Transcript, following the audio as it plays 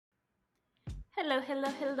Hello, hello,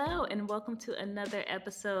 hello, and welcome to another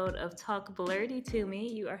episode of Talk Blurdy to Me.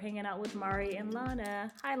 You are hanging out with Mari and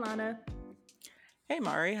Lana. Hi, Lana. Hey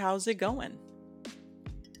Mari, how's it going?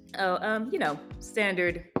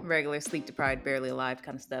 Standard, regular, sleep deprived, barely alive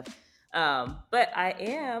kind of stuff. But I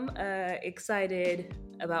am excited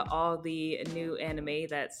about all the new anime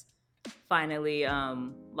that's finally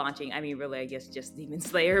launching. I mean, really, I guess just Demon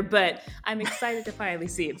Slayer, but I'm excited to finally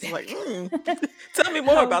see it It's like, back. tell me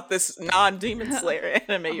more How about this non-Demon Slayer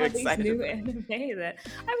anime you're all these excited new about. anime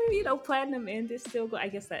that Platinum End is still going. I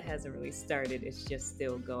guess that hasn't really started. It's just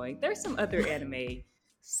still going. There's some other anime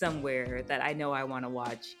somewhere that I know I want to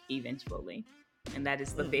watch eventually, and that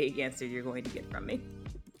is the Mm, vague answer you're going to get from me.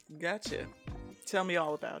 gotcha. Tell me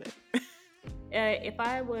all about it. If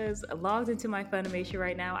I was logged into my Funimation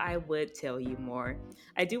right now, I would tell you more.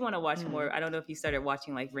 I do want to watch Mm. more. I don't know if you started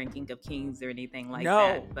watching like Ranking of Kings or anything like No,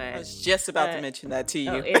 that, I but was just about to uh, mention that to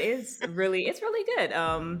oh, you. it's really good.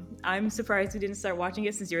 I'm surprised you didn't start watching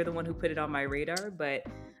it since you're the one who put it on my radar. But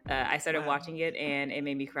I started Wow. watching it and it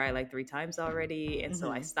made me cry like 3 times already, and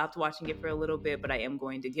so I Hmm. stopped watching it for a little bit. But I am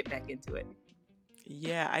going to get back into it.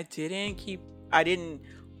 Yeah, I didn't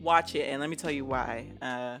watch it, and let me tell you why.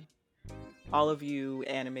 All of you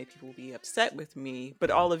anime people will be upset with me,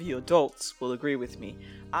 but all of you adults will agree with me.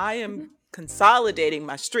 I am consolidating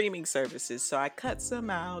my streaming services, so I cut some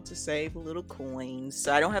out to save a little coins.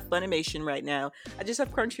 So I don't have Funimation right now. I just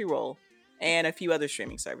have Crunchyroll and a few other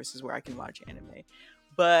streaming services where I can watch anime.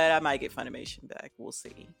 But I might get Funimation back. We'll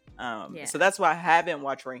see. Yeah. So that's why I haven't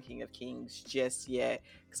watched Ranking of Kings just yet,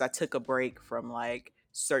 because I took a break from like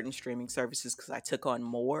certain streaming services because I took on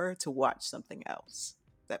more to watch something else.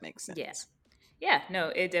 If that makes Yeah. sense. Yeah, no,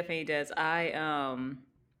 it definitely does. I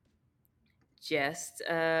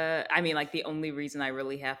mean, like the only reason I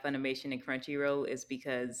really have Funimation and Crunchyroll is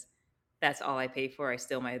because that's all I pay for. I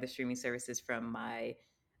steal my other streaming services from my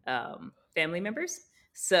family members.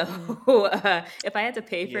 So Mm, if I had to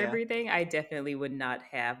pay for yeah. everything, I definitely would not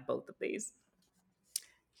have both of these.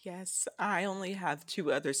 Yes, I only have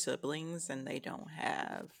two other siblings and they don't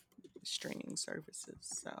have streaming services.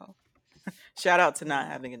 So, shout out to not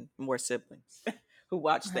Yeah. having more siblings who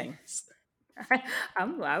watch things. I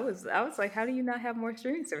was like, how do you not have more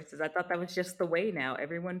streaming services? I thought that was just the way now.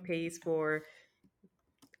 Everyone pays for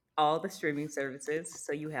all the streaming services,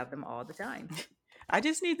 so you have them all the time. I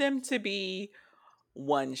just need them to be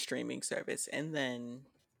one streaming service and then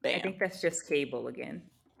I bam. think that's just cable again.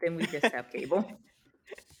 Then we just have cable.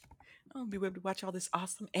 I'll be able to watch all this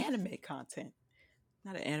awesome anime content.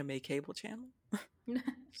 Not an anime cable channel.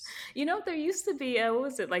 There used to be what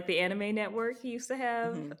was it, like the Anime Network? He used to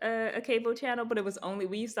have Hmm. a cable channel, but it was only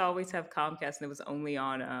we used to always have Comcast, and it was only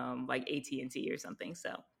on like AT&T or something.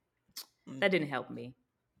 So that didn't help me.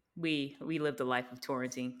 We lived a life of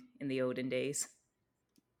torrenting in the olden days.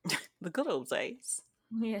 The good old days.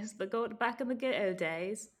 Yes, the go back in the good old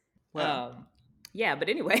days. Well, Um, yeah, but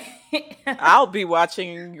anyway, I'll be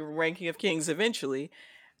watching your Ranking of Kings eventually,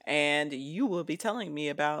 and you will be telling me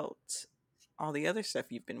about all the other stuff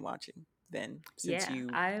you've been watching then since yeah, you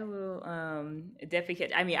I will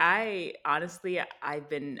definitely. I mean, I honestly, I've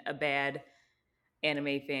been a bad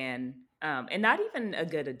anime fan, and not even a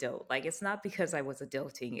good adult. Like, it's not because I was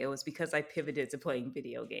adulting; it was because I pivoted to playing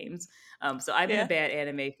video games. So I've been a yeah, bad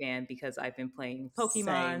anime fan because I've been playing Pokemon.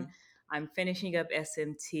 same. I'm finishing up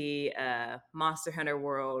SMT, Monster Hunter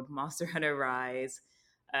World, Monster Hunter Rise,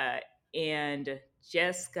 uh, and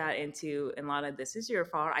just got into. And Lana, this is your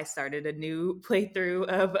fault. I started a new playthrough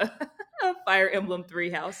of Fire Emblem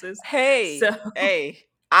Three Houses. So Hey,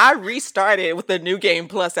 I restarted with the new game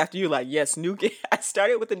plus after you like, yes, new game. I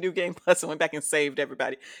started with the new game plus and went back and saved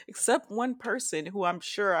everybody except one person who I'm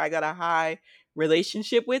sure I got a high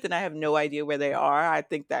relationship with and I have no idea where they are. I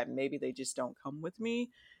think that maybe they just don't come with me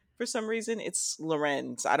for some reason. It's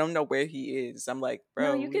Lorenz. I don't know where he is. I'm like,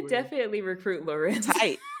 no, bro, you we could were definitely recruit Lorenz.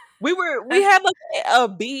 tight. We had like a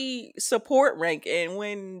B support rank, and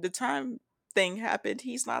when the time thing happened,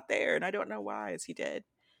 he's not there, and I don't know why. Is he dead?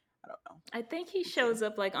 I don't know. I think he Yeah. shows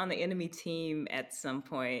up like on the enemy team at some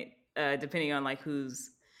point, depending on like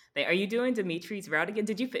who's. Are you doing Dimitri's route again?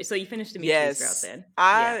 So you finished Dimitri's route Yes, then?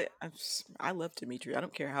 Yeah. I love Dimitri. I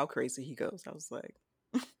don't care how crazy he goes. I was like,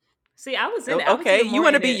 See, I was in "Oh, it. I was okay, even you more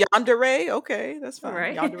want to in be it. Yandere? Okay, that's fine.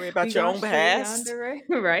 Right. Yandere We about your gonna own shoot past.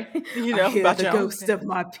 yonder, right? You I know hear about the your own ghost past. of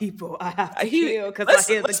my people. I have to He kill because I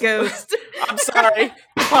hear the listen. ghost. I'm sorry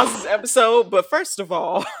to pause this episode, but first of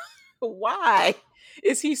all, why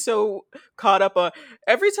is he so caught up on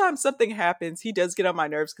every time something happens? He does get on my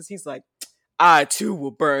nerves because he's like, I too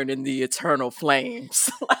will burn in the eternal flames.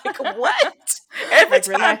 Like what? Every Like,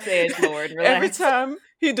 time, relax, Edge Lord, every relax. time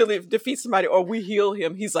he defeats somebody or we heal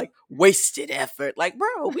him, he's like wasted effort. Like,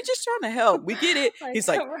 bro, we just trying to help. We get it. Like, He's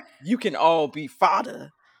like, come on. you can all be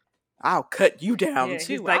fodder. I'll cut you down Yeah, he's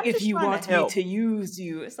too. like, I'm if just you trying to want me help. to use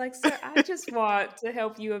you, it's like, sir, I just want to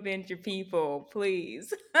help you avenge your people,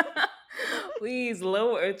 please. Please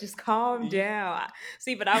lower, just calm down.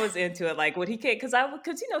 See, but I was into it, like when he came, because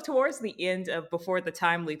towards the end of before the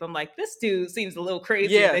time leap, I'm like, this dude seems a little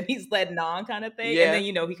crazier Yeah, than he's letting on, kind of thing. And then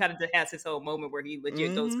yeah, he kind of just has his whole moment where he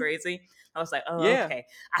legit goes hmm crazy. I was like, oh, yeah. okay,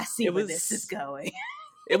 I see It where this is was going.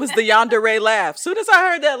 it was the yandere laugh. Soon as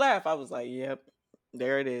I heard that laugh, I was like, yep,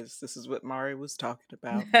 there it is. This is what Mari was talking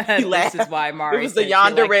about. He This is laughed. why It Mari was the said she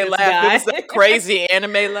liked yandere this laugh. It guy. was that crazy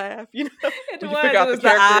anime laugh. It When you figure was. It out the was the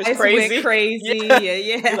character is eyes went crazy. crazy. Yeah. Yeah,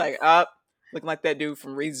 You're yeah. like, up. Looking like that dude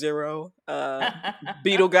from ReZero,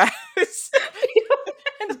 Beetle guys.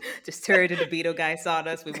 Just turned into Beetle guy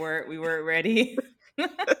sawdust. We weren't ready. I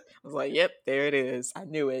was like, yep, there it is. I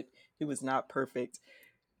knew it. He was not perfect.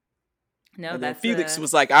 No, And then that's Felix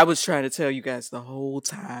was like, I was trying to tell you guys the whole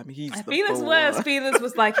time. He's the boy. Felix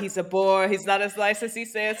was like, he's a bore. He's not as nice as he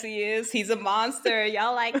says he is. He's a monster.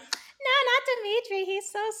 Y'all like, no, not Dimitri. He's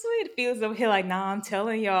so sweet. Felix over here like, nah, I'm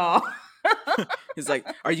telling y'all. He's like,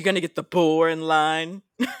 are you going to get the boar in line?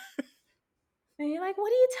 And you're like, what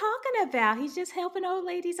are you talking about? He's just helping old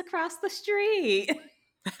ladies across the street.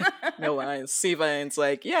 No, Sivan's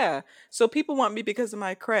like, yeah, so people want me because of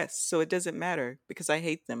my crest, so it doesn't matter because I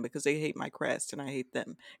hate them because they hate my crest and I hate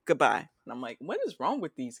them. Goodbye. And I'm like, what is wrong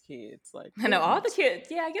with these kids? Like, I know all the goodness. kids.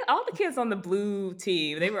 Yeah, I get all the kids on the blue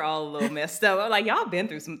team. They were all a little messed up. I'm like, y'all been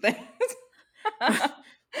through some things.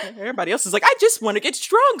 Everybody else is like, I just want to get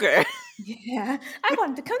stronger. Yeah, I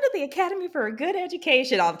wanted to come to the academy for a good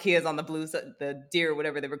education. All the kids on the blues, the deer,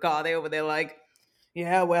 whatever they were called, they over there like,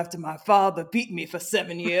 yeah, well, after my father beat me for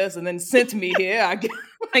 7 years and then sent me here, I get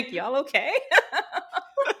like, y'all okay?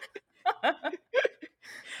 I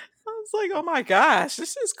was like, oh my gosh,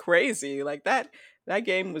 this is crazy. Like that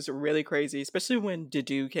game was really crazy, especially when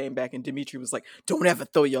Dedu came back and Dimitri was like, don't ever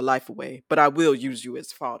throw your life away, but I will use you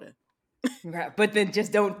as fodder. Right, but then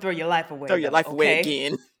just don't throw your life away. Throw your Though, life away okay?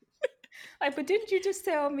 again. Like, but didn't you just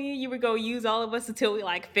tell me you were gonna use all of us until we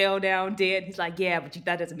like fell down dead? He's like, yeah, but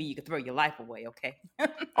that doesn't mean you can throw your life away, okay?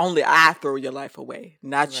 Only I throw your life away,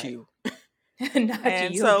 not Right. you. Not you.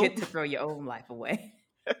 And You don't so get to throw your own life away.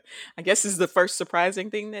 I guess this is the first surprising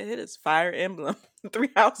thing that hit us. Fire Emblem, 3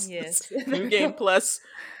 houses, Yes. New Game Plus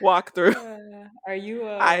walkthrough. Are you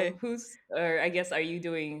I who's or I guess are you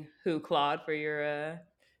doing who Claude for your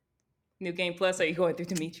new game plus? Or are you going through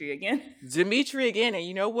Dimitri again? Dimitri again, and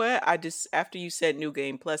you know what? I just after you said New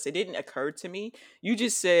Game Plus, it didn't occur to me. You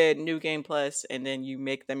just said New Game Plus, and then you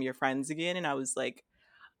make them your friends again, and I was like,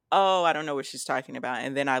 oh, I don't know what she's talking about.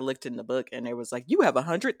 And then I looked in the book, and it was like, you have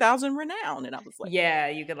 100,000 renown, and I was like, Yeah,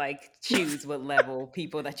 you could like choose what level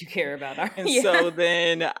people that you care about are. and Yeah. so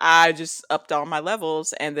then I just upped all my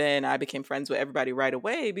levels, and then I became friends with everybody right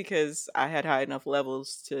away because I had high enough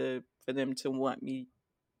levels for them to want me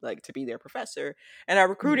like to be their professor. And I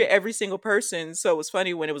recruited Mhm. every single person. So it was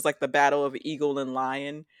funny when it was like the battle of eagle and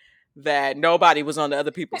lion that nobody was on the other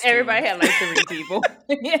people's Everybody team. had like 3 people.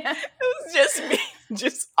 Yeah. It was just me,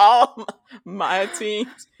 just all my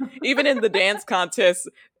teams. Even in the dance contest,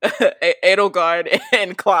 Edelgard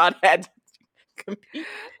and Claude had to compete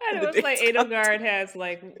I in know the it's like dance contest. Edelgard has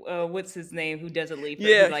like what's his name who doesn't leave who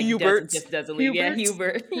Yeah, like doesn't Hubert. just doesn't leave. Yeah,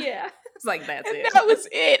 Hubert. Hubert. Yeah. It's like that's And it. that was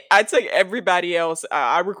it. I took everybody else.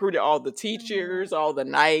 I recruited all the teachers, all the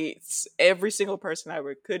knights, every single person I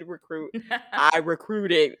could recruit. I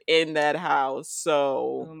recruited in that house.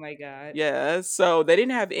 So Oh my god. yeah, so they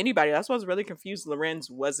didn't have anybody. That's why I was really confused. Lorenz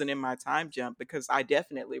wasn't in my time jump because I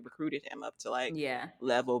definitely recruited him up to like Yeah.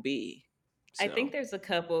 level B. I think So there's a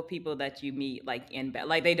couple of people that you meet like in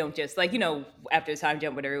like they don't just like after the time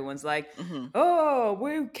jump when everyone's like, mhm. oh,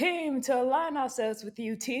 we came to align ourselves with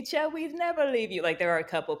you, teacher. We'd never leave you. Like there are a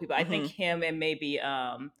couple of people. I think Mhm. him and maybe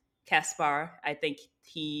Caspar. I think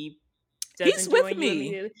he He's doesn't with join you me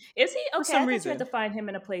immediately. Is he for okay? I some thought you had to reason. find him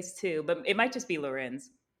in a place too, but it might just be Lorenz.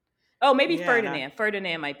 Oh, maybe Yeah, and Ferdinand.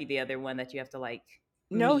 Ferdinand might be the other one that you have to like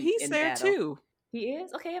no, meet he's in there battle. too. He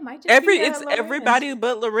is okay. It might just be It's Lorenz. everybody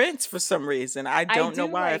but Lorenz for some reason. I I don't know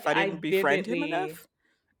do why. like If I I didn't befriend him vividly enough.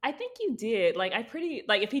 I think you did. Like I pretty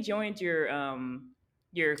like if he joined your Yeah,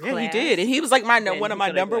 he did, and class, he was like my then one of he my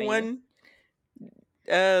could have number joined you.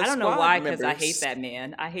 one I don't know squad why, because I hate members. that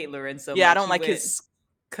man. I hate Lorenz so Yeah, I much. don't like his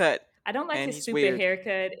cut, I don't like and his he's stupid weird.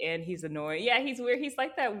 haircut and he's annoying. Yeah, he's weird. He's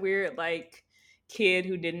like that weird, like kid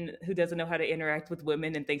who doesn't know how to interact with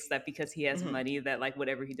women and thinks that because he has Mhm. money that like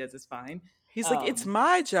whatever he does is fine. He's like, it's Um,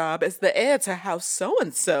 my job as the heir to house so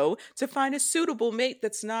and so to find a suitable mate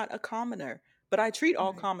that's not a commoner. But I treat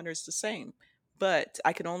all right, commoners the same. But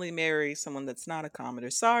I can only marry someone that's not a commoner.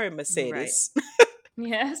 Sorry, right. Mercedes.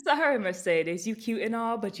 Yeah, sorry, Mercedes, you cute and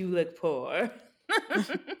all, but you look poor.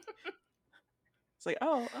 It's like,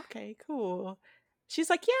 oh, okay, cool. She's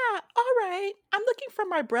like, yeah, all right. I'm looking for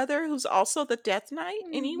my brother who's also the Death Knight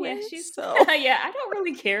Yeah, anyway. she's So yeah, I don't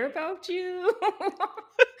really care about you.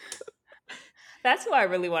 That's what I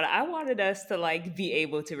really wanted. I wanted us to like be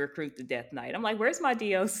able to recruit the Death Knight. I'm like, where's my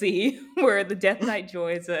DLC where the Death Knight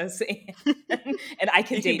joins us and I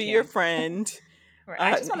can he can date be your him. friend. Right.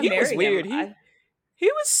 I just want to He was marry him. weird. He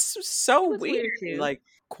was He so was weird weird and too. like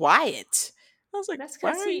quiet. I was like, That's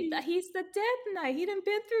why because are you? he's the Death Knight. He done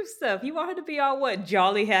been through stuff. You wanted to be all what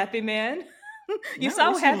jolly happy man. You No, at saw what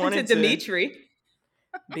least he happened to wanted to Dimitri.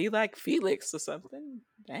 be like Felix or something.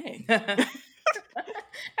 Dang.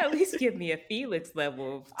 At least give me a Felix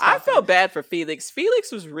level of I talking. felt bad for Felix.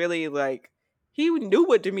 Felix was really like he knew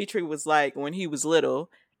what Dimitri was like when he was little.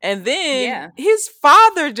 And then Yeah. his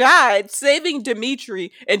father died saving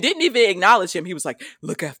Dimitri and didn't even acknowledge him. He was like,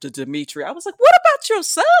 look after Dimitri. I was like, what about your He's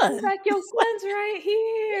son? like, your son's right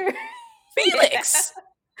here. Yeah. Felix.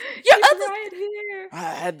 Your He's other right here.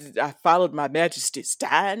 I followed my majesty's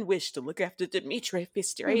dying wish to look after Dimitri if it's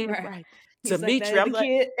straight Right. right. He's like, that Dimitri, is I'm the like,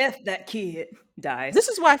 kid. F that kid. Dies. this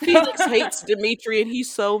is why Felix hates Dimitri and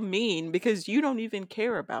he's so mean because you don't even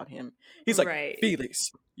care about him. He's like, Right.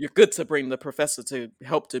 Felix, you're good to bring the professor to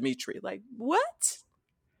help Dimitri. Like, what?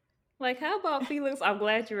 Like, how about Felix? I'm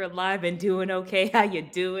glad you're alive and doing okay. How you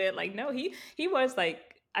do it? Like, no, he was like,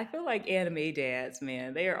 I feel like anime dads,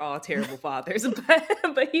 man. They are all terrible fathers,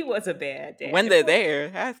 but he was a bad When dad. they're there,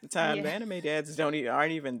 half the time Yeah, the anime dads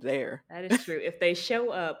aren't even there. that is true. If they show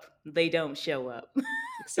up, they don't show up.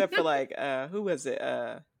 Except for like who was it?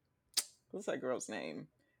 What's that girl's name?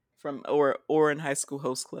 From Orin High School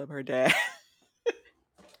Host Club, her dad.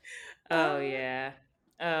 Oh yeah.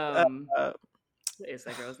 uh, Um, uh, what is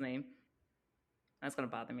that girl's name? That's gonna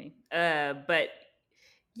bother me. But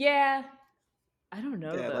yeah, I don't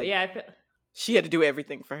know that though. like Yeah, she had to do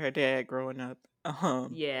everything for her dad growing up.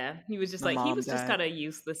 yeah. He was just The like he mom was just died. kind of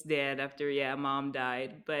useless dad after mom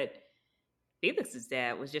died. But Felix's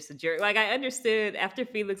dad was just a jerk. Like I understood after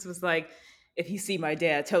Felix was like, if you see my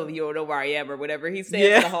dad, tell him you don't know where I am or whatever he says in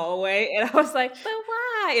Yeah. the hallway. And I was like, but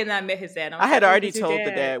why? And I met his dad. And I I was had like, oh, already he's your told the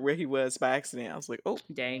dad. dad where he was by accident. I was like, oh,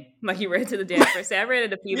 Dang. Like you ran to the dad first. I ran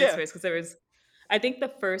into Felix yeah. first because there was I think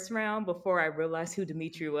the first round before I realized who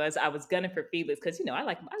Dimitri was, I was gunning for Felix because I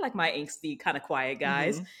like my angsty kind of quiet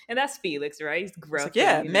guys, Hmm. and that's Felix, right? He's I was gruff like,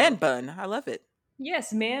 yeah, and man bun. I love it.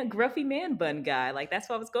 yes, man, gruffy man bun guy. Like that's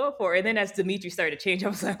what I was going for. And then as Dimitri started to change, I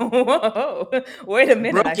was like, whoa, wait a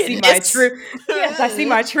minute, I see my Brokenness. true yes, I see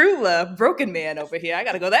my true love, broken man over here. I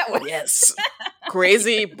gotta go that way. Yes.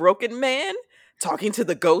 Crazy broken man talking to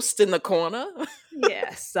the ghost in the corner.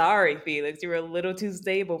 Yeah, sorry, Felix. You're a little too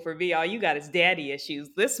stable for me. All you got is daddy issues.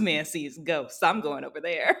 This man sees ghosts. I'm going over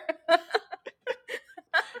there.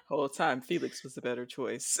 Whole time, Felix was the better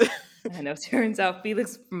choice. I know. Turns out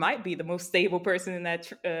Felix might be the most stable person in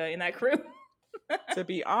that crew. To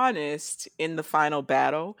be honest, in the final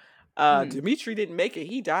battle, Hmm. Dimitri didn't make it.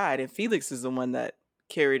 He died, and Felix is the one that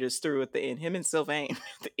carried us through at the end. Him and Sylvain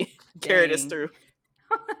at the end carried us Dang. through.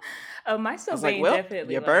 Oh, my I was like, Sylvain well,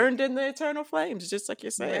 definitely you like burned in the eternal flames, just like you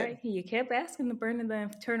said. right. You kept asking to burn in the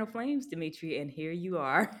eternal flames, Dimitri, and here you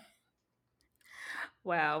are.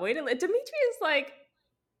 Wow. Wait a minute.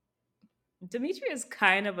 Dimitri is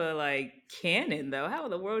kind of a like canon though. How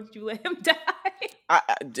in the world did you let him die?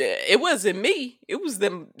 It wasn't me. It was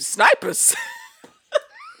them snipers.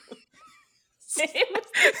 It was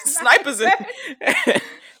the Snipers and sniper.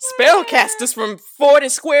 spellcasters from 40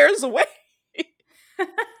 squares away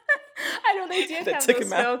I know they did that have took those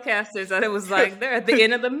him out. spellcasters, and it was like they're at the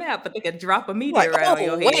end of the map, but they could drop a Like, meteorite on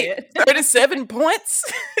your oh, wait, head. 37 points?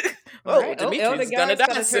 Oh, Right? Oh, the Dimitri's gonna guy's die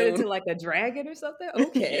gonna turn into soon. like a dragon or something. Yeah.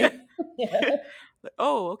 Okay. Yeah. Like,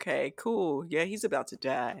 oh, okay, cool. Yeah, he's about to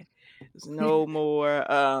die. There's no more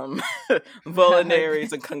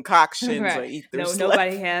vulneraries and concoctions or Right. No, ethers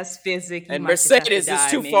nobody left. has physic. You And might just have to Mercedes is die,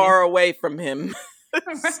 too man. far away from him. So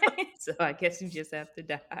Right. So I guess you just have to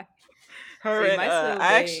die. her See, and my I Sylvain.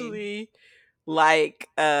 actually like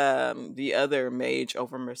the other mage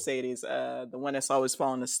over Mercedes, the one that's always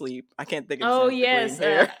falling asleep. I can't think of his Oh name with the green yes,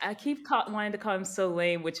 hair. I keep wanting to call him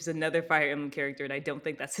Solane, which is another Fire Emblem character, and I don't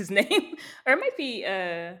think that's his name, or it might be.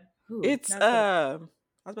 It's Now it's gonna.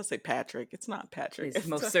 I was about to say Patrick. It's not Patrick. It's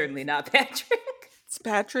most certainly not Patrick. It's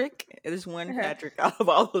Patrick. There's one Patrick out of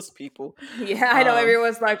all those people. Yeah, I know Um,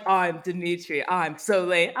 everyone's like, I'm Dimitri. I'm so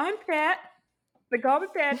late. I'm Pat. They call me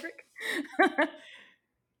Patrick.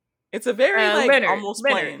 it's a very like Leonard. almost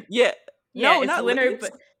Leonard. plain. Yeah. Yeah, No, it's not Leonard, it's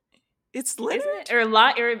but it's isn't it?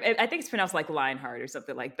 Leonard. Or I think it's pronounced like Lionheart or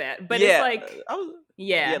something like that. But it's Yeah. like, I was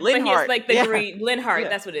yeah, yeah, but he has Linhart. like the Yeah. green Linhart. Yeah.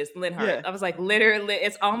 That's what it is, Linhart. Yeah. I was like, literally,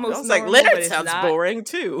 it's I almost was like, normal, but Leonard it's sounds not. boring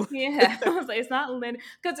too. Yeah, I was like, it's not Lin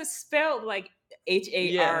because it's spelled like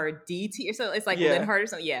Yeah. Hardt or something. It's like Yeah. Linhart or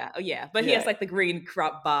something. Yeah, oh yeah. But he has Yeah. like the green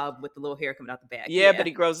crop bob with the little hair coming out the back. Yeah, but Yeah,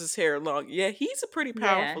 he grows his hair long. Yeah, he's a pretty yeah.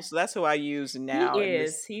 powerful, so that's who I use He now in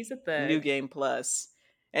is. this He's a new thug. game plus.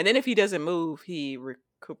 And then if he doesn't move, he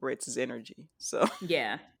recuperates his energy. So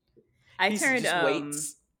Yeah. I he turned just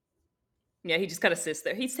waits. yeah, he just kind of sits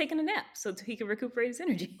there. He's taking a nap so he can recuperate his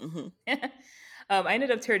energy. Hmm. I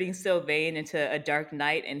ended up turning Sylvain into a Dark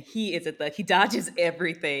Knight, and he is a thug. He dodges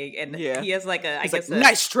everything, and Yeah. he has like I He's like, guess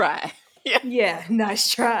nice try. Yeah. yeah,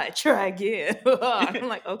 nice try, try again. I'm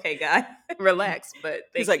like, okay, guy, relax, but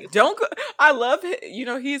He's thank you. like, don't go. I love it.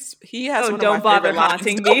 He has Oh, one of my don't bother favorite lines.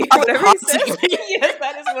 haunting Don't me. bother Whatever he says. haunting me. Yes,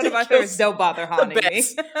 that is one of my It favorites. goes Don't bother the haunting me.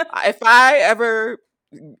 best. If I ever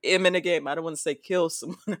am in a game, I don't want to say kill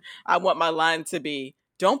someone. I want my line to be,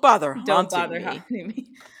 don't bother Don't haunting bother me. haunting me.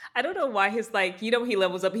 I don't know why his like, when he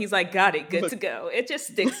levels up, he's like, got it, good But to go. It just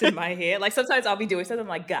sticks in my head. Like sometimes I'll be doing something, I'm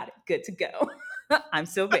like, got it, good to go. I'm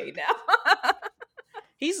Sylvain now.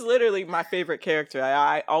 he's literally my favorite character.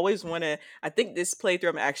 I always want to. I think this playthrough,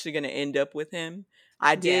 I'm actually going to end up with him.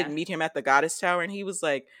 I did Yeah. meet him at the Goddess Tower, and he was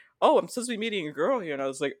like, "Oh, I'm supposed to be meeting a girl here," and I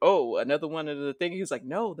was like, "Oh, another one of the thing." He was like,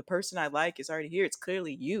 "No, the person I like is already here. It's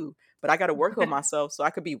clearly you, but I got to work on myself so I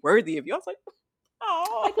could be worthy of you." I was like,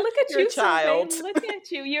 "Oh, Like, look at you're a you, child. Sylvain. Look at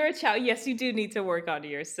you. You're a child. Yes, you do need to work on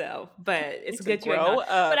yourself, but You it's to good you're grow not.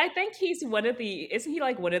 But up." I think he's one of the, isn't he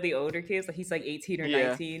like one of the older kids? Like he's like 18 or Yeah,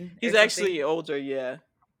 19 or he's something. actually older. Yeah,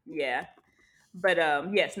 Yeah. But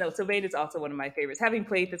yes, no, Sylvain is also one of my favorites. Having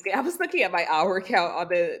played this game, I was looking at my hour count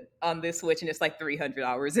on this Switch, and it's like 300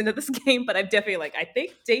 hours into this game. But I've definitely like I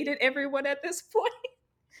think dated everyone at this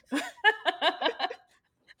point.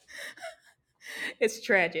 It's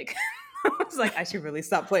tragic. I was like, I should really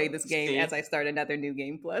stop playing this game as see, I start another new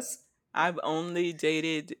game plus. I've only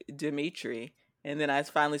dated Dimitri, and then I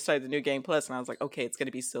finally started the new game plus, and I was like, okay, it's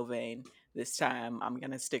gonna be Sylvain this time. I'm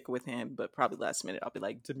gonna stick with him, but probably last minute I'll be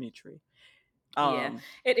like Dimitri. Yeah, Um,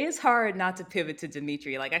 it is hard not to pivot to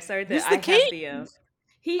Dimitri. Like I started he's the, the I have king.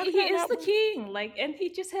 the, How did he I is not? the king. Like, and he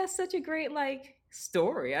just has such a great like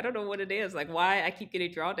story. I don't know what it is. Like why I keep getting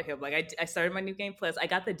drawn to him. Like I started my new game plus. I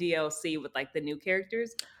got the DLC with like the new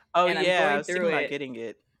characters, Oh and I'm yeah, I going was thinking through about it. getting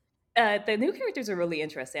it. The new characters are really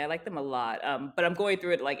interesting. I like them a lot. But I'm going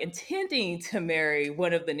through it like intending to marry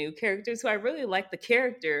one of the new characters who I really like the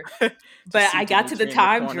character, Just but see I got to the Dimitri in the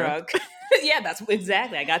time corner, drunk. Yeah, that's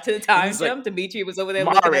exactly. I got to the and time he's like, jump. Dimitri was over there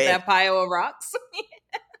looking at Mari. that pile of rocks.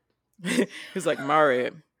 He's like,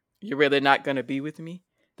 Mari, you're really not gonna be with me?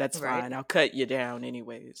 That's Right. fine. I'll cut you down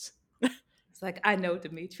anyways. It's like, I know,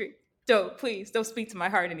 Dimitri. Please, don't speak to my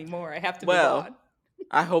heart anymore. I have to move Well, on.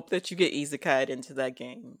 I hope that you get isekai'd into that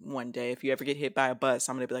game one day. If you ever get hit by a bus,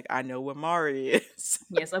 I'm gonna be like, I know where Mari is.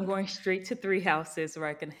 Yes, I'm going straight to Three Houses where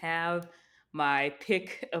I can have my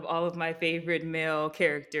pick of all of my favorite male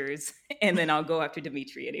characters, and then I'll go after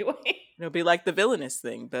Dimitri anyway. It'll be like the villainous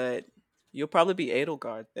thing, but you'll probably be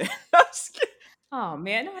Edelgard then. I'm just kidding. Oh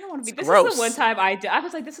man, no, I don't want to It's be. This is the one gross. time I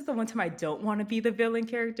was like, this is the one time I don't want to be the villain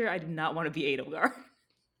character. I do not want to be Edelgard.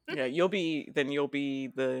 Yeah, you'll be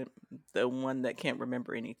the one that can't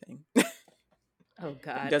remember anything. Oh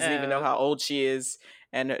God. Doesn't even know how old she is.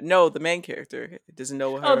 And no, the main character doesn't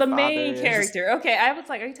know what Oh, her the father main is. character. Okay, I was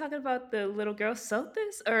like, are you talking about the little girl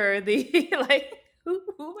Sothis or the like who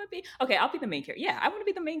would I be? Okay, I'll be the main character. Yeah, I want to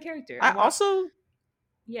be the main character. I I want. also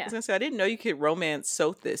Yeah. was gonna say I didn't know you could romance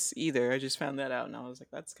Sothis either. I just found that out and I was like,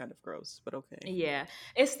 that's kind of gross, but okay. Yeah,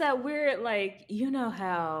 it's that weird, like, you know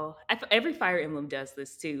how every Fire Emblem does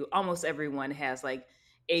this too. Almost everyone has like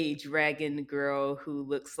a dragon girl who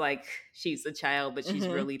looks like she's a child, but she's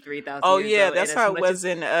Hmm. really 3,000 Oh years yeah, old. And that's as how it much as, was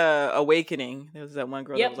in Awakening. There was that one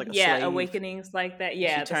girl that yep, was like a yeah, slave. Awakenings like that. She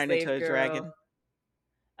Yeah, the turned into slave a dragon. girl.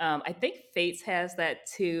 I think Fates has that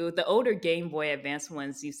too. The older Game Boy Advance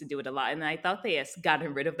ones used to do it a lot, and I thought they had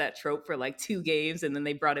gotten rid of that trope for like 2 games, and then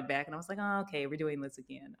they brought it back, and I was like, oh, okay, we're doing this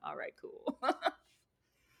again. All right, cool.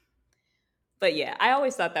 But yeah, I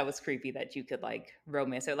always thought that was creepy that you could like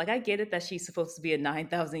romance her. Like I get it that she's supposed to be a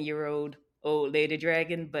 9,000-year-old old lady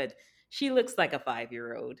dragon, but she looks like a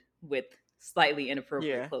 5-year-old with slightly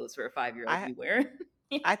inappropriate Yeah. clothes for a 5-year-old to I be wearing.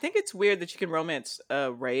 I think it's weird that you can romance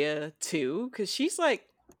Rhea too, because she's like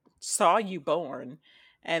saw you born,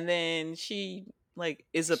 and then she like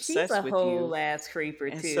is She's a obsessed with you. whole ass creeper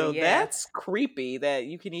And too. so Yeah. that's creepy that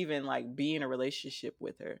you can even like be in a relationship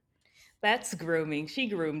with her. That's grooming. She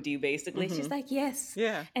groomed you basically. She's Mhm. like, yes,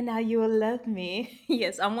 Yeah. and now you will love me.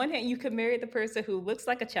 Yes, on one hand, you could marry the person who looks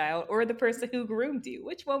like a child or the person who groomed you.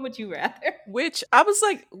 Which one would you rather? Which I was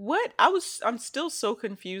like, what? I'm still so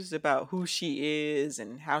confused about who she is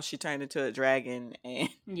and how she turned into a dragon and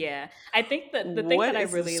Yeah. I think that the thing what that I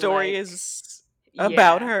is the really story like, is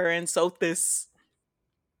about yeah, her and Sothis.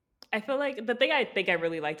 I feel like the thing I think I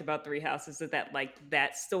really liked about Three Houses is that like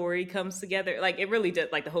that story comes together. Like it really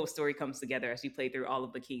did like the whole story comes together as you play through all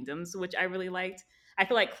of the kingdoms, which I really liked. I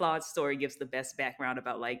feel like Claude's story gives the best background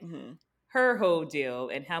about like Mhm. her whole deal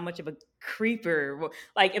and how much of a creeper.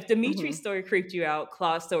 Like if Dimitri's Mhm. story creeped you out,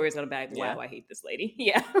 Claude's story is gonna be like, Yeah. wow, I hate this lady.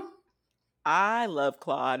 Yeah. I love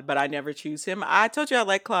Claude, but I never choose him. I told you I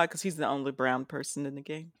like Claude because he's the only brown person in the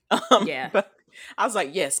game. Yeah. But I was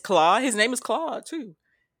like, yes, Claude. His name is Claude too.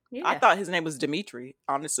 I Yeah. thought his name was Dimitri.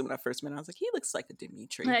 Honestly, when I first met him, I was like, he looks like a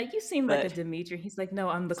Dimitri. You seem like a But Dimitri. He's like, no,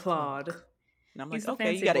 I'm the he's Claude. Claude. And I'm He's like, the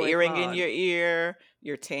okay, you fancy got an boy earring in Claude. your ear,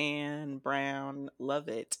 you're tan, brown, love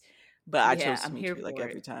it. But I Yeah, chose I'm here Dimitri like for it.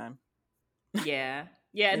 every time. Yeah.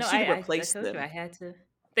 Yeah, They no, should have I replaced told you I them. had to.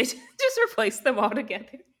 They just replaced them all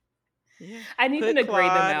together. Yeah. I need them Put to gray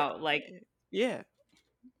them Claude. out. Like, Yeah.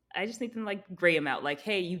 I just need them to like gray them out. Like,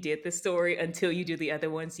 hey, you did this story until you do the other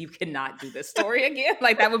ones. You cannot do this story again.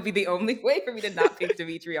 Like, that would be the only way for me to not pick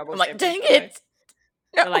Dimitri I'm almost like, every dang time. it.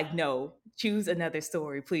 No. They're like, no, choose another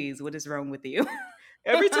story, please. What is wrong with you?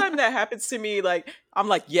 Every time that happens to me, like I'm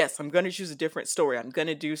like, yes, I'm gonna choose a different story. I'm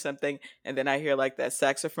gonna do something, and then I hear like that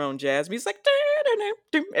saxophone jazz music,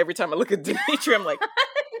 like every time I look at Dimitri, I'm like,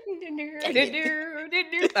 dang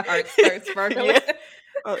it. The heart starts sparkling.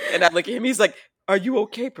 Yeah. And I look at him. He's like, "Are you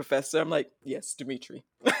okay, Professor?" I'm like, "Yes, Dimitri."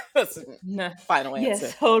 That's the Nah. final Yes,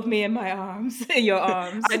 answer. hold me in my arms, in your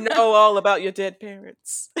arms. I know all about your dead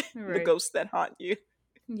parents, the Right. ghosts that haunt you.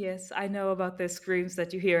 Yes, I know about the screams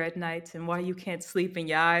that you hear at night and why you can't sleep and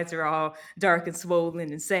your eyes are all dark and swollen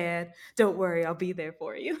and sad. Don't worry, I'll be there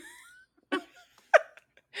for you.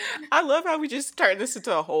 I love how we just turned this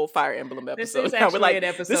into a whole Fire Emblem This episode. is Now we're actually like, an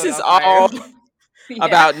this episode is on Fire all Emblem. Yeah.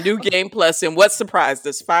 about New Game Plus and what surprised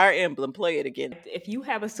us. Fire Emblem, play it again. If you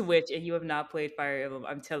have a Switch and you have not played Fire Emblem,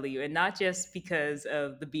 I'm telling you, and not just because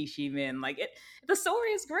of the Bishi men, like it, the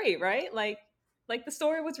story is great, right? Like the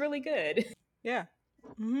story was really good. Yeah.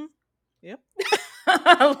 Mm-hmm. Yep.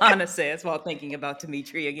 Lana says while thinking about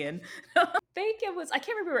Dimitri again. Think it was, I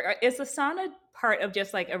can't remember. Is the sauna part of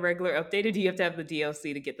just like a regular update, or do you have to have the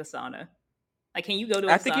DLC to get the sauna? Like, can you go to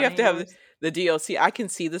a I think you sauna have in to have yours? the DLC. I can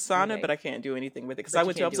see the sauna, but Okay, I can't do anything with it because I but you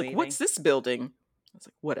went to. I can't was do like, "What's anything. this building?" I was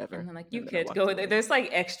like, "Whatever," And I'm like, you and then I could walked go there. away. There's like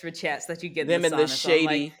extra chats that you get in the Them and the sauna. So I'm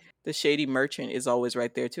like, shady merchant is always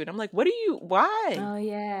right there too. And I'm like, what are you? Why? oh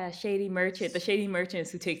yeah, Shady Merchant. The Shady Merchant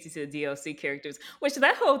is who takes you to the DLC characters. Which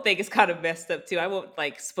that whole thing is kind of messed up too. I won't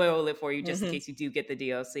like spoil it for you just in Hmm. case you do get the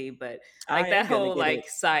DLC, but I like that am gonna whole get it. like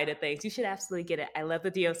side of things, you should absolutely get it. I love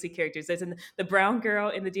the DLC characters. There's the brown girl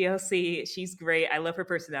in the DLC. She's great. I love her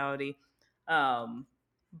personality. Um,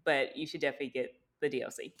 but you should definitely get the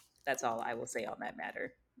DLC. That's all I will say on that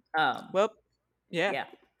matter. Um, Well, yeah, yeah.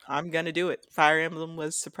 I'm gonna do it. Fire Emblem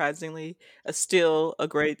was surprisingly still a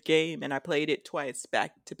great game, and I played it twice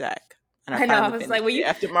back to back, and I I know. I finally was like, finished well, it you.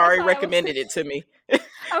 after That's Mari why I was. recommended it to me.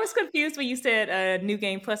 I was confused when you said New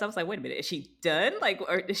Game Plus. I was like, wait a minute, is she done? Like,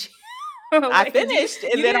 or is she? I Wait, because finished,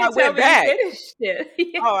 and you then I didn't tell went me you back. finished it.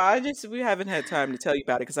 Yeah. Oh, we haven't had time to tell you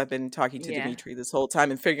about it because I've been talking to Yeah. Dimitri this whole time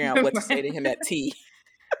and figuring out what to say to him at tea.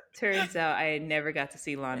 Turns out I never got to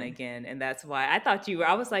see Lana again, and that's why I thought you were.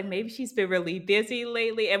 I was like, maybe she's been really busy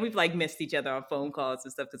lately, and we've like missed each other on phone calls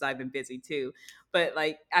and stuff because I've been busy too. But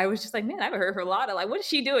like, I was just like, man, I haven't heard from Lana. Like, what is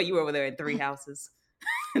she doing? You were over there in Three Houses,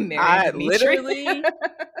 marrying I Dimitri. literally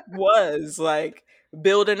was like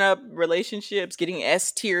building up relationships, getting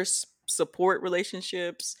S tier support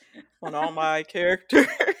relationships on all my characters,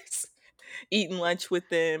 eating lunch with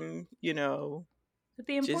them, The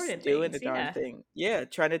just important doing the things, darn yeah. thing. Yeah,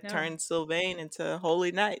 trying to No, turn Sylvain into a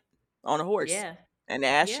holy knight on a horse yeah, and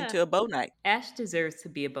Ash yeah. into a bow knight. Ash deserves to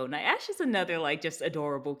be a bow knight. Ash is another like just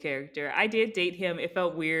adorable character. I did date him. It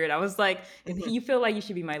felt weird. I was like, Hmm. you feel like you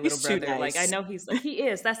should be my little He's too brother. Like I nice. know he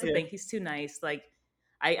is. That's the Yeah. thing. He's too nice. Like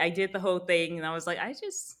I did the whole thing and I was like,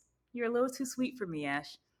 you're a little too sweet for me,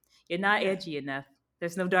 Ash. You're not Yeah. edgy enough.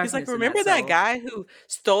 There's no He's like, darkness in that remember that soul. guy who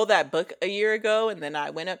stole that book a year ago? And then I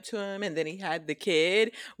went up to him and then he had the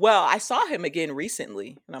kid. Well, I saw him again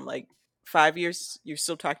recently. And I'm like, 5 years, you're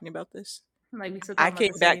still talking about this? I'm like, we still I talking about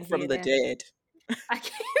came the back same from kid, the Ash. dead. I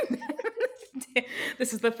can't.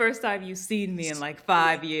 This is the first time you've seen me in like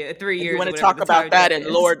 5 years, three And you years, want or to whatever talk the about time that jump and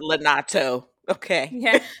is. Lord Lenato. Okay.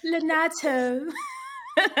 Yeah, Lenato.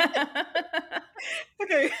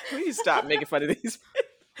 Okay, we need to stop making fun of these.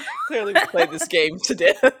 Clearly, we played this game to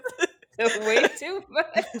death. Way too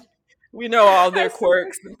much. We know all I their swear.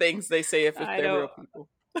 quirks and things they say if I they're real don't. people.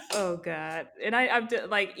 Oh God. And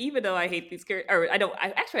like, even though I hate these characters, or I don't.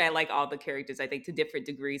 I like all the characters. I think to different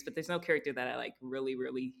degrees, but there's no character that I like really,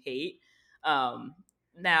 really hate. Um.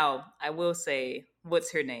 Now I will say,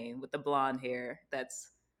 what's her name with the blonde hair? That's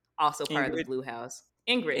also part of the Ingrid. Blue House.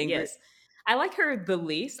 Ingrid. Ingrid. Yes, I like her the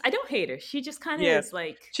least. I don't hate her. She just kind of Yeah, is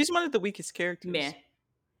like she's one of the weakest meh. characters.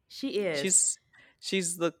 She is. She's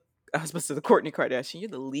she's the I was supposed to say the Courtney Kardashian. You're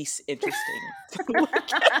the least interesting to look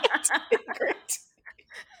at. Ingrid.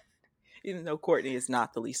 Even though Courtney is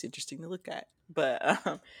not the least interesting to look at, but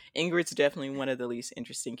Ingrid's definitely one of the least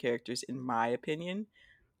interesting characters in my opinion.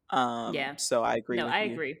 Yeah. So I agree No, with I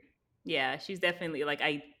you. agree. Yeah, she's definitely like,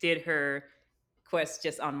 I did her quest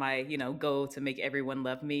just on my, goal to make everyone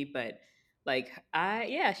love me, but like,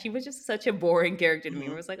 yeah, she was just such a boring character to me. It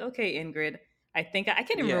Hmm. was like, okay, Ingrid, I can't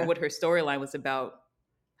even remember Yeah, what her storyline was about.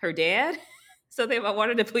 Her dad? So they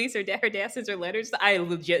wanted to please her dad. Her dad sends her letters. I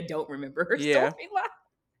legit don't remember her yeah. storyline.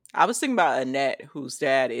 I was thinking about Annette, whose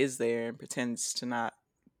dad is there and pretends to not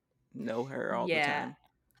know her all the Yeah. time.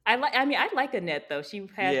 I like Annette though. She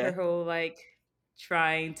had her Yeah, whole like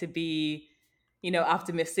trying to be,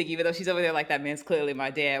 optimistic, even though she's over there like, that man's clearly my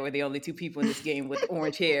dad. We're the only two people in this game with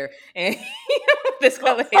orange hair and this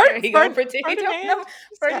well, color hair. He gonna pretend he don't Ferdinand, know.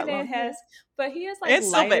 he's got Ferdinand long hair, has, but he has like and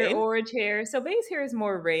lighter Sylvain. orange hair. So Bay's hair is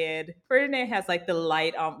more red. Ferdinand has like the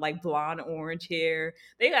light, like blonde orange hair.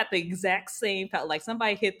 They got the exact same color. Like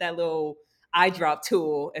somebody hit that little eye drop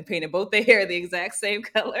tool and painted both their hair the exact same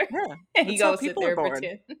color. Yeah, And he that's how goes sit people are there and born.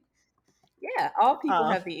 pretend. Yeah, all people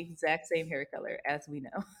Uh, have the exact same hair color, as we know,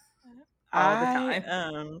 all the I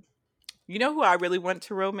time. you know who I really want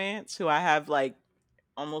to romance? Who I have like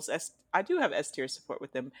I do have S tier support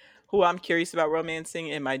with them. Who I'm curious about romancing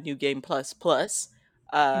in my new game plus plus.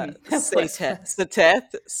 Plus, plus.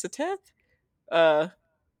 Sateth. Uh,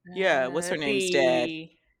 yeah. What's her name's dad? The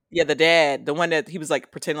Yeah, the dad, the one that he was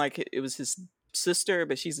like pretending like it was his sister,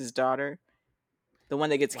 but she's his daughter. The one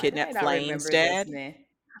that gets Why do I kidnapped, not Flame's remember this dad man?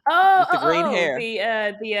 with the green hair.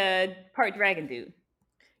 The part dragon dude.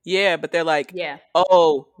 Yeah, but they're like, Yeah,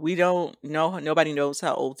 oh, we don't know. Nobody knows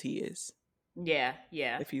how old he is. yeah,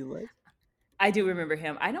 yeah. If you look, I do remember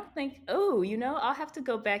him. I don't think. Oh, I'll have to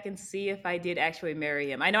go back and see if I did actually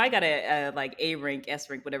marry him. I know I got a like A rank, S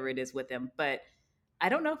rank, whatever it is with him, but I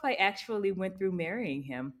don't know if I actually went through marrying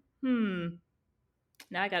him.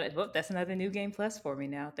 Now I got it. Well, that's another new game plus for me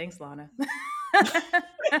now. Thanks, Lana.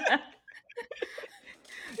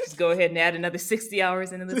 Just go ahead and add another 60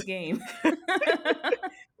 hours into this game.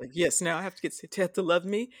 like, yes, now I have to get Sateth to love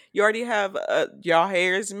me. You already have y'all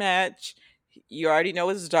hairs match. You already know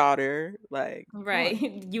his daughter. Like, come Right.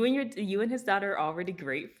 on. You and his daughter are already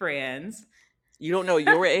great friends. You don't know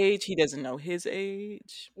your age. He doesn't know his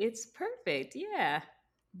age. It's perfect. Yeah.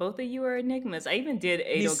 Both of you are enigmas. I even did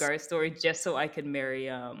He's Edelgard's story just so I could marry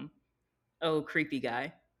creepy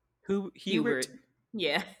guy. who Hubert. Hubert.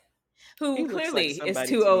 Yeah. Who He looks like clearly is somebody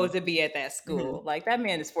too to old me. to be at that Mhm. school. Like, that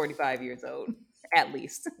man is 45 years old, at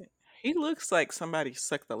least. He looks like somebody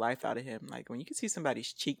sucked the life out of him. Like when you can see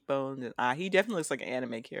somebody's cheekbones and eye, he definitely looks like an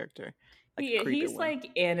anime character, like a creepy He's one.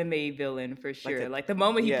 like anime villain for Like sure. a Like the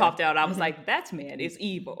moment he yeah. popped out, I was Hmm. like, that man is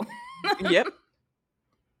evil. Yep.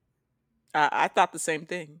 I thought the same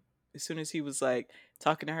thing as soon as he was like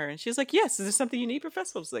talking to her, and she was like, "Yes, is there something you need,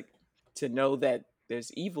 Professor?" I was like, "To know that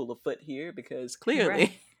there's evil afoot here, because Right.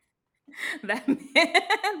 clearly." That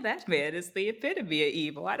man is the epitome of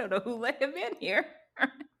evil. I don't know who let him in here.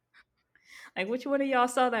 Like, which one of y'all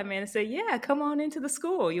saw that man and said, "Yeah, come on into the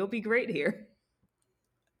school. You'll be great here."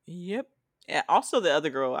 Yep. And also, the other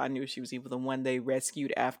girl, I knew she was evil. The one they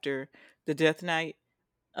rescued after the Death Knight,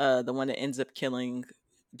 the one that ends up killing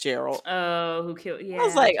Gerald. Oh, who killed? I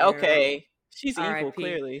was Yeah, like, Gerald. okay, she's evil, R.I.P.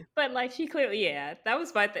 clearly. But like, she clearly, yeah, that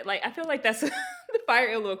was my thing. Like, I feel like that's the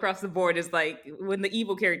fire illusion across the board is like when the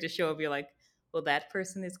evil characters show up, you're like, well, that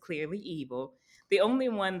person is clearly evil. The only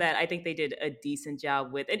one that I think they did a decent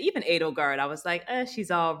job with, and even Edelgard, I was like,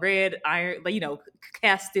 she's all red, iron, like,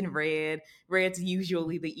 cast in red. Red's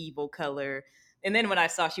usually the evil color. And then when I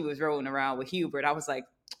saw she was rolling around with Hubert, I was like,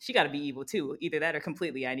 she got to be evil too. Either that or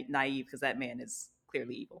completely naive because that man is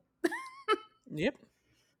clearly evil. Yep.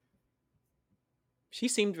 She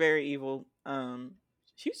seemed very evil.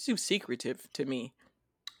 She was too secretive to me.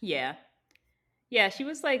 Yeah. Yeah, she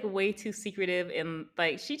was like way too secretive and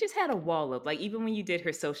like she just had a wall up. Like even when you did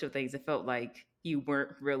her social things, it felt like you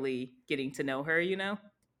weren't really getting to know her.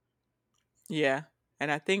 Yeah.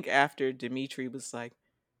 And I think after Dimitri was like,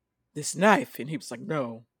 this knife, and he was like,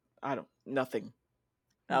 no, I don't, nothing.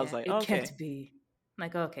 I was Yeah, like, it okay. can't be.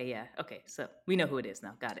 Like, okay, yeah, okay, so we know who it is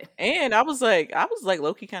now. Got it. And I was like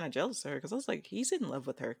low key kind of jealous of her because I was like, he's in love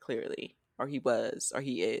with her clearly, or he was, or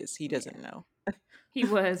he is. He Yeah, doesn't know. he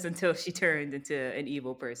was until she turned into an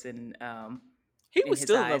evil person He in was his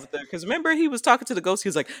still in love eyes. with her because remember he was talking to the ghost. He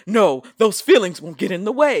was like, "No, those feelings won't get in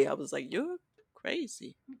the way." I was like, "You're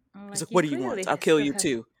crazy." I'm He's like, like, you "What do you want? clearly I'll kill still you have.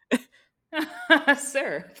 too."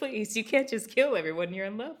 Sir, please, you can't just kill everyone you're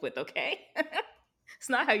in love with, okay? It's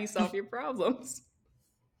not how you solve your problems.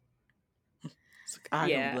 It's like I don't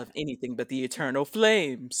Yeah, love anything but the eternal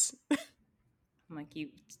flames. I'm like,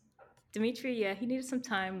 Dimitri, yeah, he needed some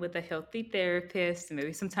time with a healthy therapist and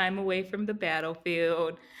maybe some time away from the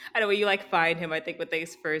battlefield. I know when you like find him, I think when they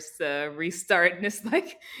first restart, and it's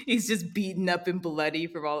like he's just beaten up and bloody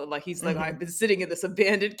from all like he's like, I've Hmm. been sitting in this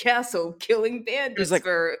abandoned castle killing He was bandits like,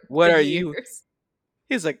 for "What are you?" years.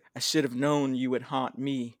 He's like, "I should have known you would haunt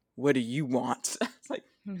me. What do you want?" It's like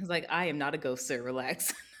He's like, I am not a ghost, sir.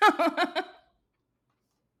 Relax.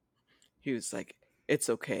 he was like, "It's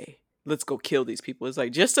okay. Let's go kill these people." It's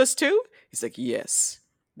like, "Just us two?" He's like, "Yes.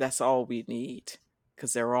 That's all we need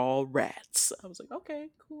because they're all rats." I was like, "Okay,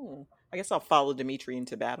 cool. I guess I'll follow Dimitri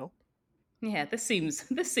into battle." Yeah, this seems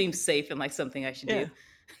safe and like something I should do.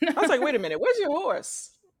 Yeah. I was like, "Wait a minute. Where's your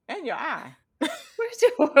horse and your eye?" Where's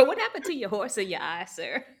your horse? What happened to your horse and your eye,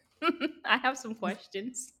 sir? I have some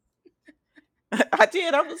questions. I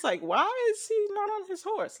did. I was like, "Why is he not on his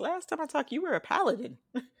horse? Last time I talked, you were a paladin.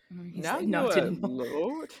 He's Now like, not you're a anymore.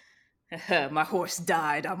 lord." My horse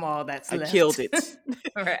died. I'm all that's I killed left. it.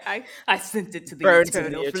 All right, I sent it to the Burns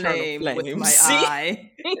in the eternal eternal flame with flames. my See?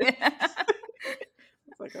 eye. Yeah.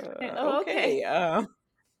 It's like, Like, oh, okay, okay.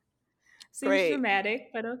 Seems great. dramatic,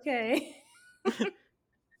 but okay.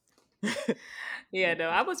 Yeah, no,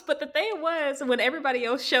 I was, but the thing was, when everybody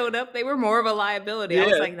else showed up, they were more of a liability. I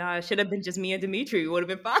was Yeah. like, nah, it should have been just me and Dimitri. We would have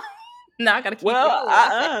been fine. Now I got to keep Well, y'all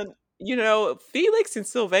alive. Felix and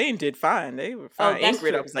Sylvain did fine. They were Oh, fine. that's Ingrid,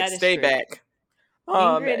 I true. was like, That is stay true. back.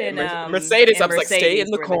 Ingrid and Mercedes, I and was like, stay in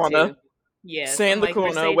Mercedes the were the corner. two. Yes, Stay I'm in the like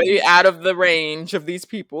corner, way Mercedes. out of the range of these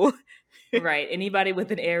people. Right. Anybody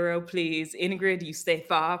with an arrow, please. Ingrid, you stay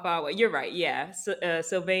far, far away. You're right. Yeah. So,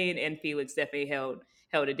 Sylvain and Felix definitely held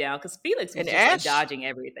it down because Felix was And just like Ash, dodging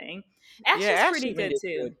everything. yeah, Ash is pretty Ashley made good it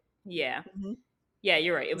too. good. Yeah. Hmm. Yeah,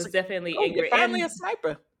 you're right. I It was was like, definitely oh, you're Ingrid. finally a And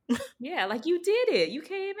sniper. yeah, like you did it. You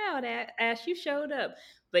came out, Ash. You showed up.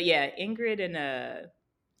 But yeah, Ingrid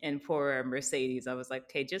and poor Mercedes, I was like,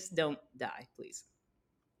 okay, just don't die, please.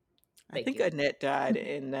 I Thank think you. Annette died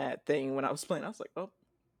in that thing when I was playing. I was like, oh,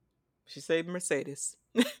 she saved Mercedes.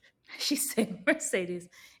 She said Mercedes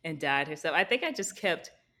and died herself. I think I just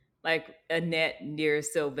kept like Annette near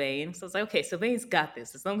Sylvain. So I was like, okay, Sylvain's got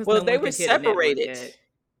this. As long as Well, no they one were can hit Annette, we're separated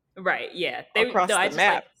good. Right. Yeah. They no, across I the just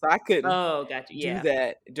like, map, so I couldn't oh, gotcha. do Yeah.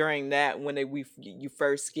 that during that when you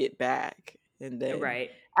first get back, and then Right.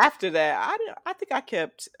 after that, I think I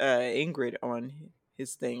kept Ingrid on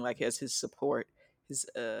his thing, like as his support, his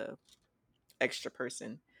extra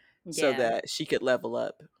person, so Yeah. that she could level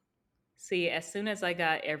up. See, as soon as I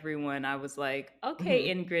got everyone, I was like,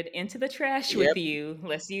 okay, Hmm. Ingrid, into the trash with Yep. you.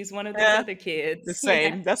 Let's use one of these Yeah. other The kids. Yeah.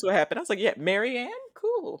 same. That's what happened. I was like, yeah, Marianne,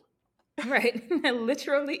 cool. Right.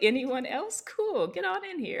 Literally anyone else? Cool. Get on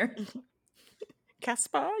in here.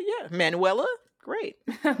 Caspar, yeah. Manuela, great.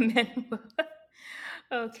 Manuel.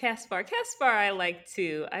 Oh, Caspar. Caspar I like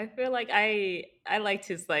too. I feel like I liked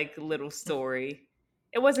his like little story.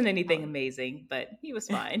 It wasn't anything amazing, but he was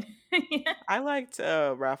fine. Yeah. I liked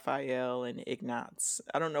Raphael and Ignatz.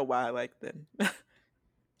 I don't know why I like them.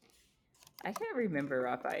 I can't remember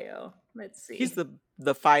Raphael. Let's He's see.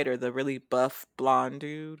 the fighter, the really buff blonde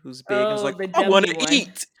dude who's big and is Oh, like, the I want dummy to one.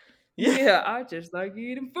 eat. Yeah, Yeah, I just like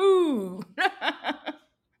eating food.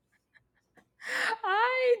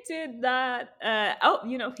 I did not.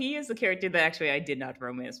 He is a character that actually I did not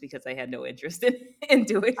romance because I had no interest in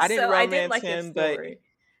doing I didn't so. I did romance like his him, but story.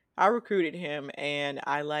 I recruited him, and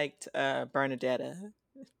I liked Bernadetta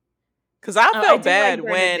because I Oh, I felt do like bad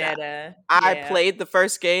when Bernadetta. I Yeah. played the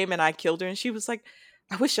first game and I killed her, and she was like,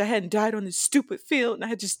 "I wish I hadn't died on this stupid field, and I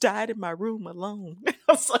had just died in my room alone." I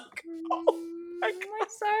was like, "Oh my I'm god!"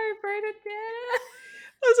 sorry, Bernadette.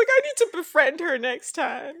 I was like, "I need to befriend her next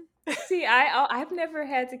time." See, I've never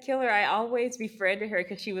had to kill her. I always befriended her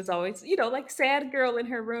because she was always, like sad girl in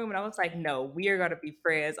her room, and I was like, no, we are gonna be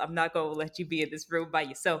friends. I'm not gonna let you be in this room by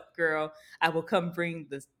yourself, girl. I will come bring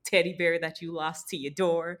the teddy bear that you lost to your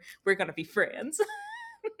door. We're gonna be friends.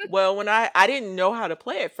 Well, when I didn't know how to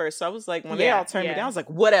play at first, so I was like, when they all Yeah, turned me down, I yeah. was like,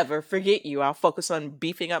 whatever, forget you. I'll focus on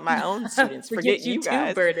beefing up my own students. Forget Forget you you too,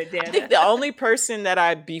 guys. I think Bernadetta. the only person that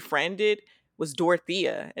I befriended was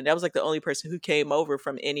Dorothea, and that was like the only person who came over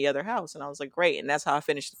from any other house. And I was like, great. And that's how I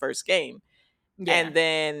finished the first game. Yeah, And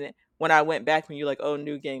then when I went back, when you're like, oh,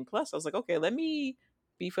 new game plus, I was like, okay, let me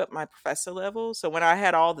beef up my professor level. So when I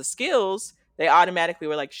had all the skills, they automatically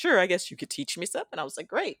were like, sure, I guess you could teach me stuff. And I was like,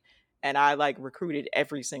 great. And I like recruited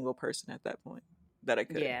every single person at that point that I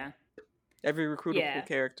could. yeah, Every recruitable yeah.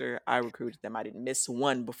 character, I recruited them. I didn't miss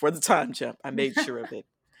one before the time jump. I made sure of it.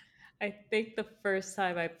 I think the first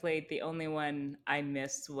time I played, the only one I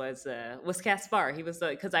missed was Caspar. He was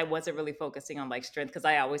because I wasn't really focusing on like strength because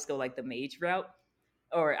I always go like the mage route,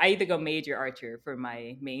 or I either go mage or archer for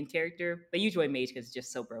my main character, but usually mage because it's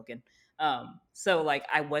just so broken. So like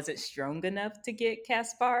I wasn't strong enough to get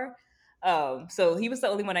Caspar. So he was the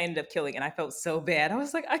only one I ended up killing, and I felt so bad. I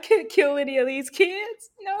was like, I can't kill any of these kids.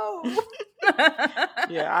 No.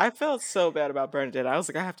 Yeah, I felt so bad about Bernadette. I was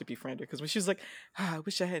like, I have to befriend her because when she was like, "Ah, I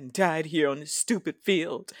wish I hadn't died here on this stupid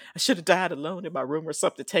field. I should have died alone in my room or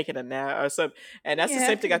something, taking a nap or something." And that's the Yeah,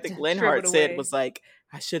 same thing I think shriveled Lenhart said away. was like,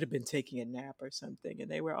 I should have been taking a nap or something.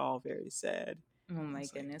 And they were all very sad. Oh I my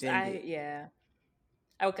was like, goodness. dang it. Yeah.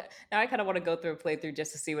 Okay. Now I kind of want to go through a playthrough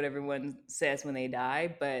just to see what everyone says when they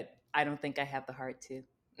die, but I don't think I have the heart to.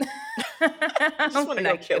 I just want to When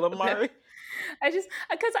go I kill kill him, them, Mari. I just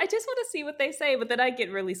want to see what they say, but then I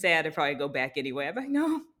get really sad and probably go back anyway. I'm like,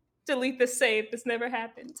 no, delete the save. This never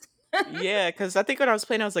happened. Yeah, because I think when I was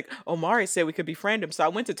playing, I was like, Omari said we could befriend him. So I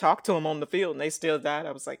went to talk to him on the field and they still died.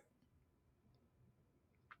 I was like,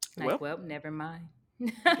 Like, well, well, never mind.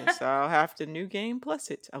 I guess I'll have to new game plus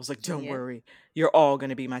it. I was like, don't Yep. worry. You're all going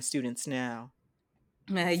to be my students now.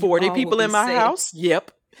 You 40 all will people be in my safe. house?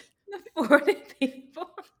 Yep. 40 people.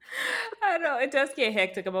 I know it does get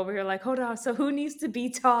hectic. I'm over here like, hold on. So who needs to be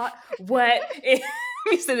taught what?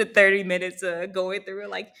 We spent 30 minutes going through it.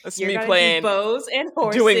 Like, That's you're me gonna do playing, bows and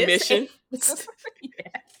doing horses. mission. Yeah.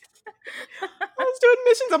 I was doing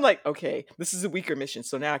missions. I'm like, okay, this is a weaker mission.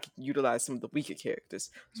 So now I can utilize some of the weaker characters.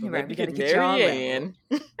 So let Right, me we get gotta get y'all Marianne.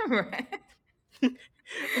 leveled. Right.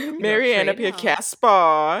 We gonna Marianne up trade here, off.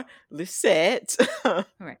 Caspar, Lisette.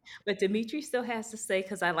 Right. But Dimitri still has to stay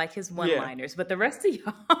because I like his one Yeah. liners. But the rest of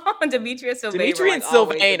y'all, Dimitri and Sylvain were Dimitri and like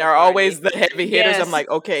always in Sylvain the are always party. the heavy hitters. I'm Yes. like,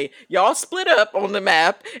 okay, y'all split up on the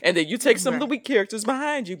map, and then you take some of the Right. weak characters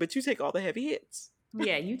behind you, but you take all the heavy hits.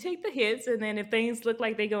 Yeah, you take the hits, and then if things look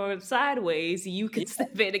like they're going sideways, you Yeah. can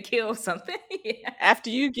step in and kill something. Yeah. After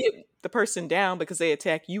you get the person down because they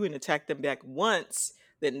attack you and attack them back once,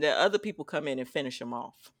 then the other people come in and finish them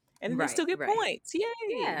off. And then they Right, still get right. points. Yay.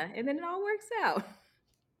 Yeah, and then it all works out.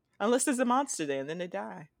 Unless there's a monster there and then they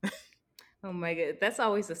die. Oh my god, that's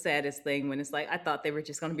always the saddest thing when it's like I thought they were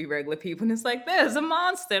just gonna be regular people, and it's like there's a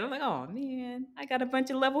monster. And I'm like, oh man, I got a bunch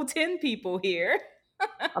of level 10 people here.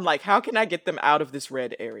 I'm like, how can I get them out of this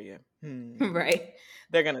red area? Right.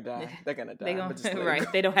 They're gonna die. They're gonna They die. I'm going gonna just let them go.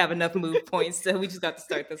 right. They don't have enough move points, so we just got to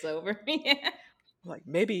start this over. Yeah. Like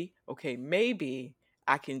maybe, okay, maybe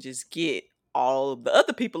I can just get all of the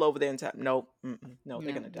other people over there in time. Nope, no,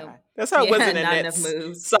 they're No, gonna nope. die. That's how it was Yeah, in not Annette's enough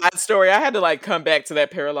moves. side story. I had to like come back to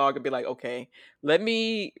that paralogue and be like, okay, let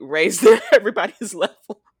me raise everybody's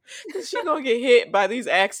level because she's gonna get hit by these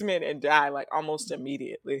axemen and die like almost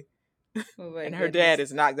immediately, Oh my and her dad goodness.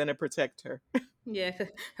 is not gonna protect her. Yeah,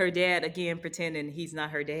 her dad again pretending he's not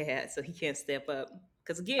her dad, so he can't step up.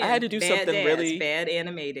 Because I had to again, do bad something dads, really, bad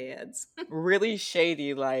anime dads. really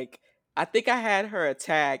shady. Like I think I had her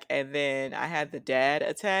attack, and then I had the dad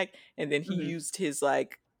attack, and then he Mhm. used his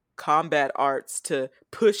like combat arts to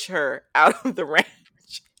push her out of the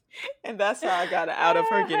range, and that's how I got out of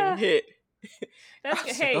her getting hit. I was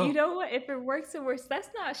like, Hey, you oh, know what? If it works, it works. That's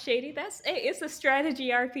not shady. It's a strategy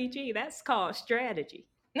RPG. That's called strategy.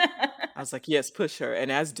 I was like, yes, push her.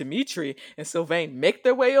 And as Dimitri and Sylvain make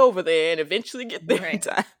their way over there and eventually get there in Right.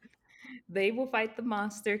 time. They will fight the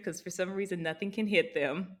monster because for some reason nothing can hit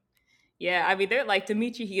them. Yeah, I mean they're like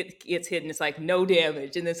Dimitri gets hit and it's like no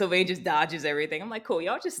damage, and then Sylvain just dodges everything. I'm like, cool,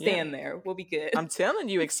 y'all just Yeah. stand there. We'll be good. I'm telling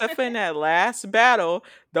you, except for in that last battle,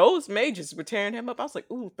 those mages were tearing him up. I was like,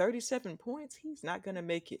 ooh, 37 points? He's not going to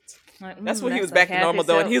make it. Like, That's when he was that's like back to half normal, his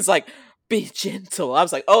though. And he health. was like, be gentle. I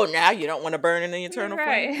was like, oh, now you don't want to burn in the eternal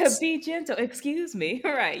Right. flames? Be gentle. Excuse me.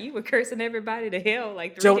 Right. You were cursing everybody to hell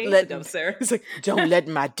like 3 Don't days let, ago, sir. he's like, don't let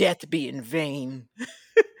my death be in vain.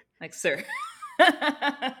 Like, sir.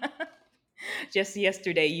 Just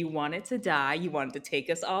yesterday, you wanted to die. You wanted to take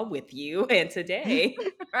us all with you. And today,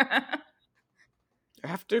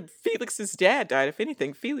 After Felix's dad died, if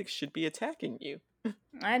anything, Felix should be attacking you.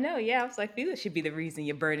 I know, yeah. I was like, Felix should be the reason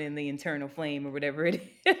you're burning the eternal flame or whatever it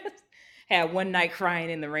is. Had one night crying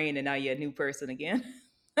in the rain and now you're a new person again.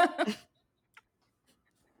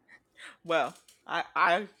 Well,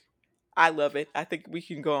 I love it. I think we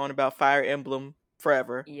can go on about Fire Emblem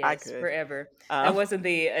forever. I Yes, could. forever. That Um, wasn't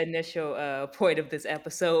the initial point of this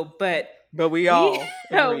episode, but but we we, all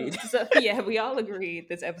agreed. so yeah, we all agreed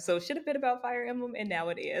this episode should have been about Fire Emblem, and now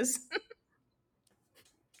it is.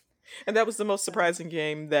 And that was the most So, surprising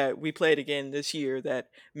game that we played again this year that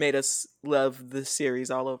made us love the series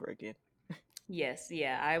all over again. yes,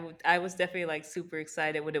 yeah, I was definitely like super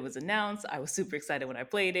excited when it was announced. I was super excited when I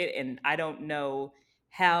played it, and I don't know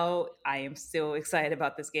how I am still excited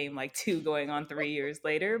about this game like 2 going on 3 years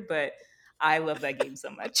later, but I love that game so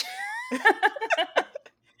much.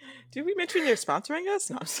 Did we mention they're sponsoring us?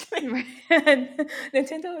 No, I'm just kidding.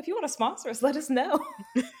 Nintendo, if you want to sponsor us, let us know.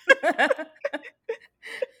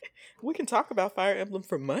 We can talk about Fire Emblem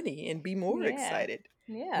for money and be more Yeah. excited.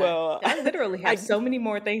 Yeah. Well, I literally have I so many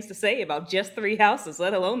more things to say about just 3 houses,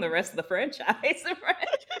 let alone the rest of the franchise.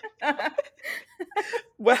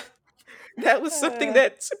 well, that was something Uh,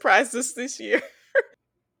 that surprised us this year.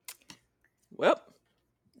 Well,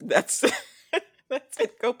 that's that's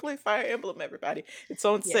it. Go play Fire Emblem, everybody. It's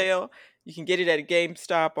on yes. sale. You can get it at a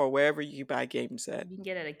GameStop or wherever you buy games at. You can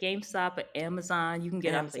get it at GameStop, at Amazon. You can get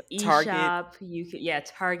it off Amazon, the Target. eShop. You can, yeah,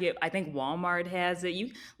 Target. I think Walmart has it.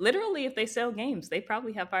 You literally, if they sell games, they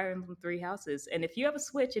probably have Fire Emblem Three Houses. And if you have a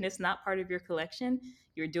Switch and it's not part of your collection,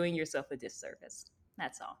 you're doing yourself a disservice.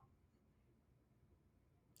 That's all.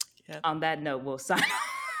 Yeah. On that note, we'll sign.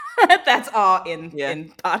 That's all in Yeah.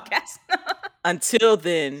 podcast. Until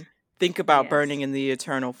then, think about Yes. burning in the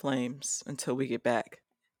eternal flames until we get back.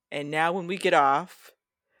 And now, when we get off,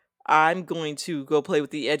 I'm going to go play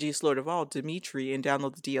with the edgiest lord of all, Dimitri, and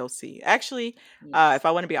download the DLC. Actually, Yes. if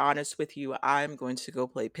I want to be honest with you, I'm going to go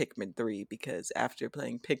play Pikmin 3 because after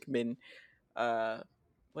playing Pikmin,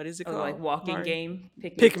 what is it Oh, called? like walking Mari? game.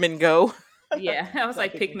 Pikmin Go. Yeah, I was Not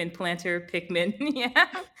like Pikmin. Pikmin planter, Pikmin. Yeah,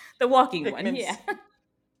 the walking one. Pikmin's Yeah.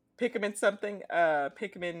 Pikmin something.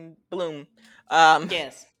 Pikmin Bloom.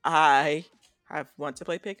 Yes. I want to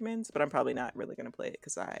play Pikmins, but I'm probably not really going to play it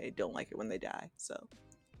because I don't like it when they die. So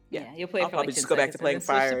yeah, Yeah, you'll play it I'll for like probably 10 just go back to seconds and playing then switch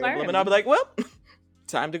to Fire Fire Emblem, and I'll be Emblem. like, well,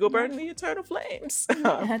 time to go Yeah. burn the eternal flames.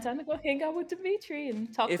 Yeah, time to go hang out with Dimitri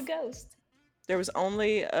and talk to If Ghost. there was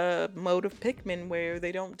only a mode of Pikmin where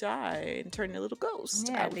they don't die and turn into little ghosts,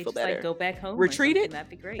 I Yeah, would they feel just like better. go back home. Retreat or something. it. That'd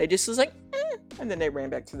be great. They just was like, and then they ran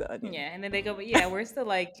back to the onion. Yeah, and then they go, but yeah, where's the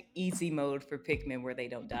like easy mode for Pikmin where they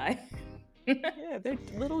don't die? Yeah, their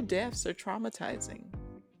little deaths are traumatizing.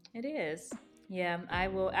 It is. Yeah,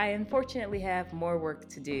 I unfortunately have more work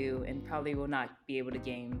to do and probably will not be able to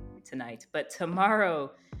game tonight. But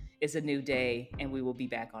tomorrow is a new day and we will be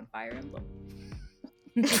back on Fire Emblem.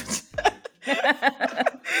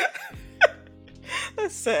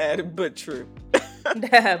 That's sad, but true.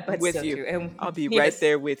 But With so you. true. And I'll be yes, right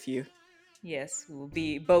there with you. Yes, we'll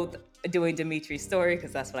be both doing Dimitri's story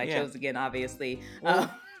because that's what I Yeah. chose again, obviously. We'll,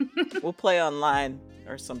 we'll play online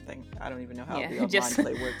or something. I don't even know how Yeah, the online just-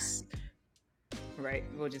 play works. Right.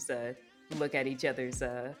 We'll just look at each other's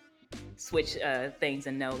Switch things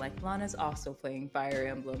and know like Lana's also playing Fire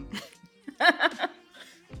Emblem.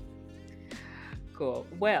 Cool.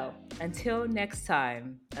 Well, until next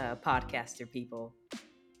time, podcaster people.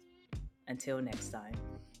 Until next time.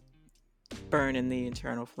 Burn in the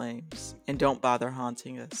eternal flames. And don't bother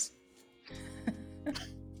haunting us.